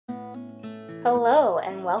Hello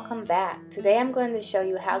and welcome back. Today I'm going to show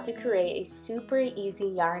you how to create a super easy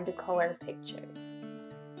yarn decor picture.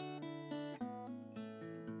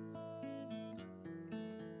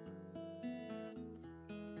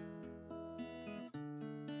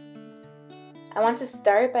 I want to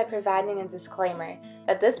start by providing a disclaimer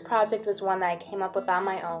that this project was one that I came up with on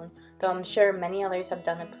my own, though I'm sure many others have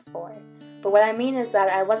done it before. But what I mean is that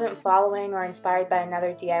I wasn't following or inspired by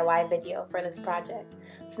another DIY video for this project,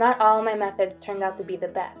 so not all of my methods turned out to be the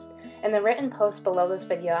best. In the written post below this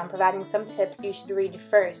video, I'm providing some tips you should read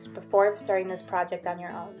first before starting this project on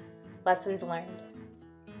your own. Lessons learned.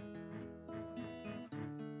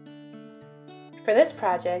 For this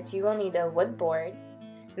project, you will need a wood board.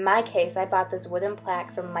 In my case, I bought this wooden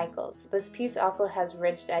plaque from Michaels. This piece also has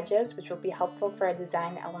ridged edges, which will be helpful for a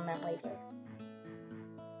design element later.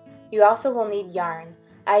 You also will need yarn.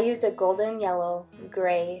 I used a golden yellow,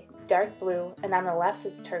 gray, dark blue, and on the left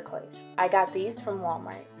is turquoise. I got these from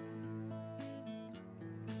Walmart.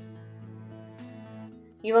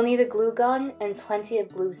 You will need a glue gun and plenty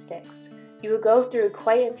of glue sticks. You will go through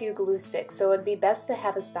quite a few glue sticks, so it would be best to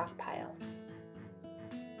have a stockpile.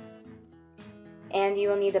 And you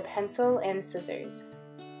will need a pencil and scissors.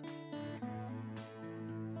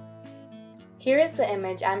 Here is the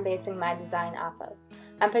image I'm basing my design off of.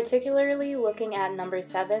 I'm particularly looking at number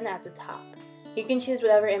 7 at the top. You can choose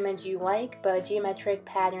whatever image you like, but geometric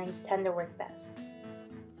patterns tend to work best.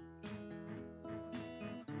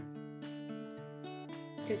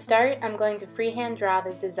 To start, I'm going to freehand draw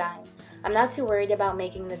the design. I'm not too worried about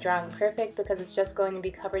making the drawing perfect because it's just going to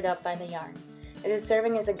be covered up by the yarn. It is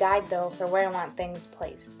serving as a guide though for where I want things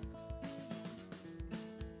placed.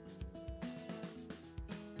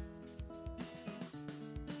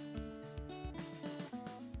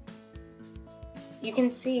 You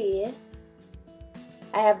can see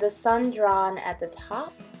I have the sun drawn at the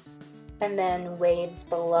top and then waves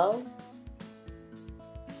below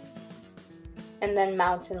and then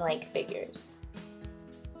mountain-like figures.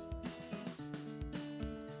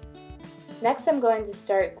 Next I'm going to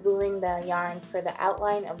start gluing the yarn for the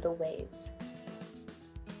outline of the waves.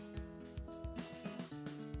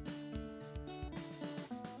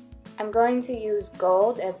 I'm going to use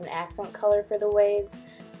gold as an accent color for the waves.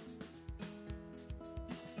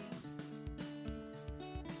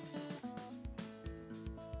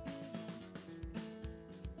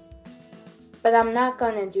 But I'm not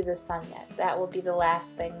going to do the sun yet. That will be the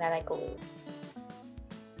last thing that I glue.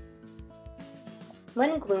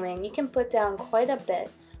 When gluing, you can put down quite a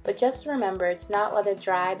bit, but just remember to not let it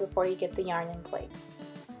dry before you get the yarn in place.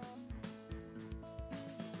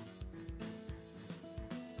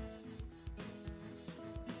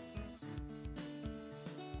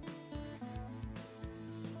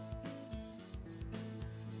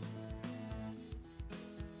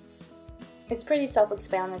 It's pretty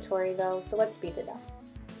self-explanatory though, so let's speed it up.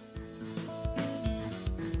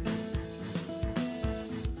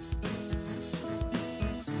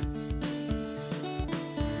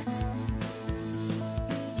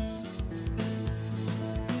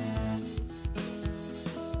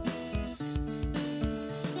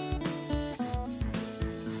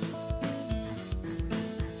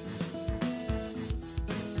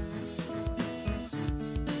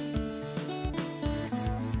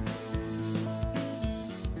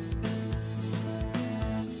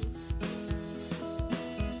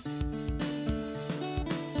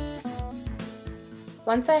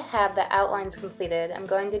 Once I have the outlines completed, I'm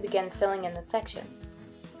going to begin filling in the sections.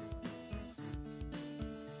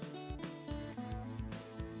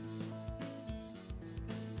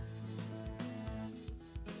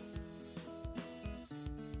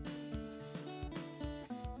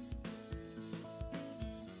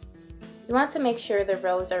 You want to make sure the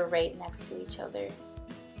rows are right next to each other.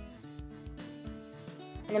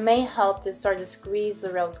 And it may help to sort of squeeze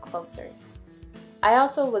the rows closer. I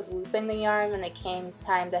also was looping the yarn when it came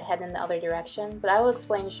time to head in the other direction, but I will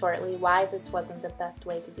explain shortly why this wasn't the best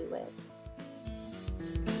way to do it.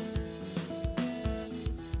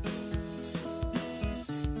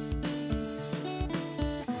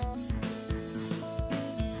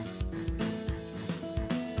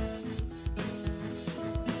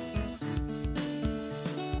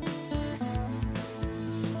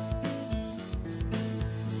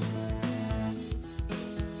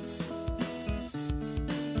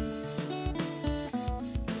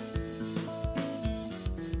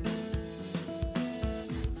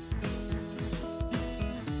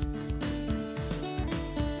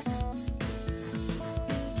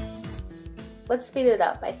 Let's speed it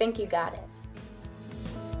up. I think you got it.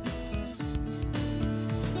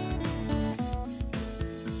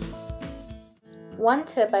 One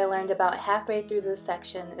tip I learned about halfway through this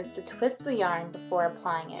section is to twist the yarn before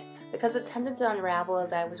applying it, because it tended to unravel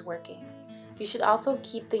as I was working. You should also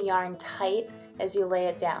keep the yarn tight as you lay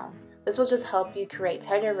it down. This will just help you create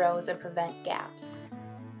tighter rows and prevent gaps.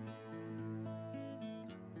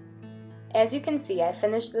 As you can see, I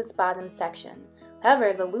finished this bottom section.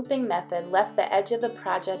 However, the looping method left the edge of the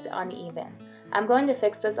project uneven. I'm going to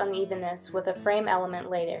fix this unevenness with a frame element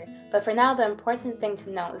later, but for now the important thing to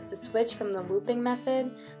note is to switch from the looping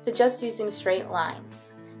method to just using straight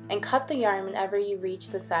lines, and cut the yarn whenever you reach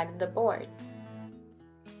the side of the board.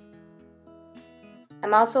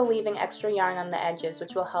 I'm also leaving extra yarn on the edges,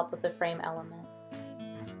 which will help with the frame element.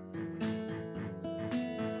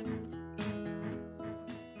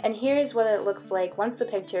 And here's what it looks like once the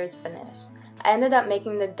picture is finished. I ended up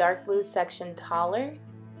making the dark blue section taller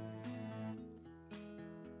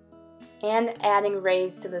and adding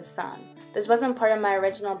rays to the sun. This wasn't part of my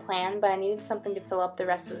original plan, but I needed something to fill up the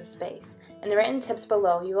rest of the space. In the written tips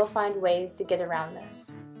below, you will find ways to get around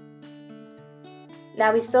this.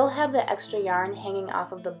 Now we still have the extra yarn hanging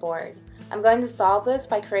off of the board. I'm going to solve this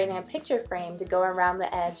by creating a picture frame to go around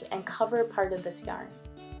the edge and cover part of this yarn.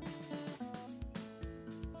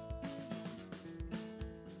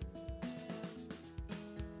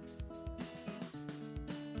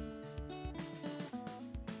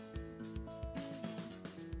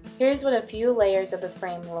 Here's what a few layers of the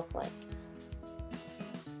frame look like.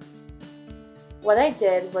 What I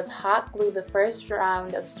did was hot glue the first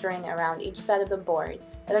round of string around each side of the board,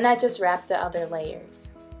 and then I just wrapped the other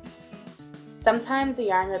layers. Sometimes the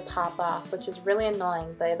yarn would pop off, which was really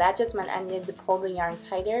annoying, but that just meant I needed to pull the yarn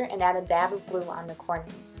tighter and add a dab of glue on the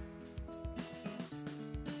corners.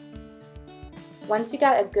 Once you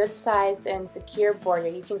got a good sized and secure border,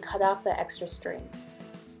 you can cut off the extra strings.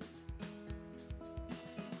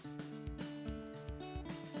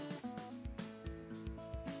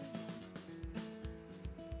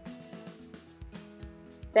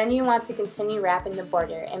 Then you want to continue wrapping the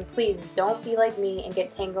border, and please don't be like me and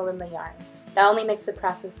get tangled in the yarn. That only makes the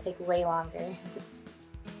process take way longer.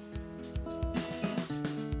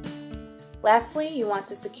 Lastly, you want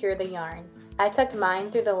to secure the yarn. I tucked mine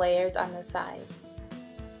through the layers on the side.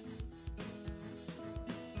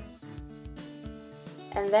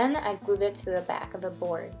 And then I glued it to the back of the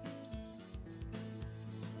board.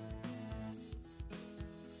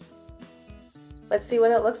 Let's see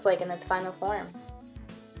what it looks like in its final form.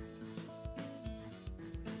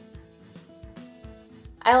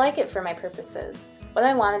 I like it for my purposes. What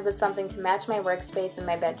I wanted was something to match my workspace in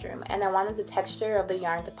my bedroom, and I wanted the texture of the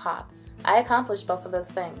yarn to pop. I accomplished both of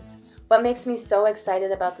those things. What makes me so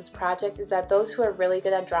excited about this project is that those who are really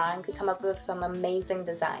good at drawing could come up with some amazing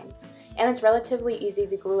designs, and it's relatively easy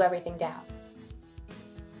to glue everything down.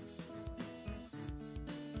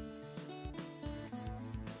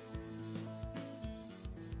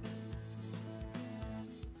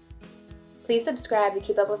 Please subscribe to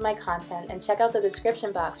keep up with my content and check out the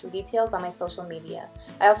description box for details on my social media.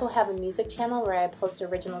 I also have a music channel where I post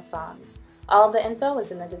original songs. All of the info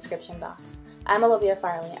is in the description box. I'm Olivia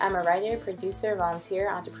Farley. I'm a writer, producer, volunteer,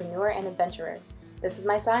 entrepreneur, and adventurer. This is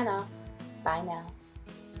my sign off. Bye now.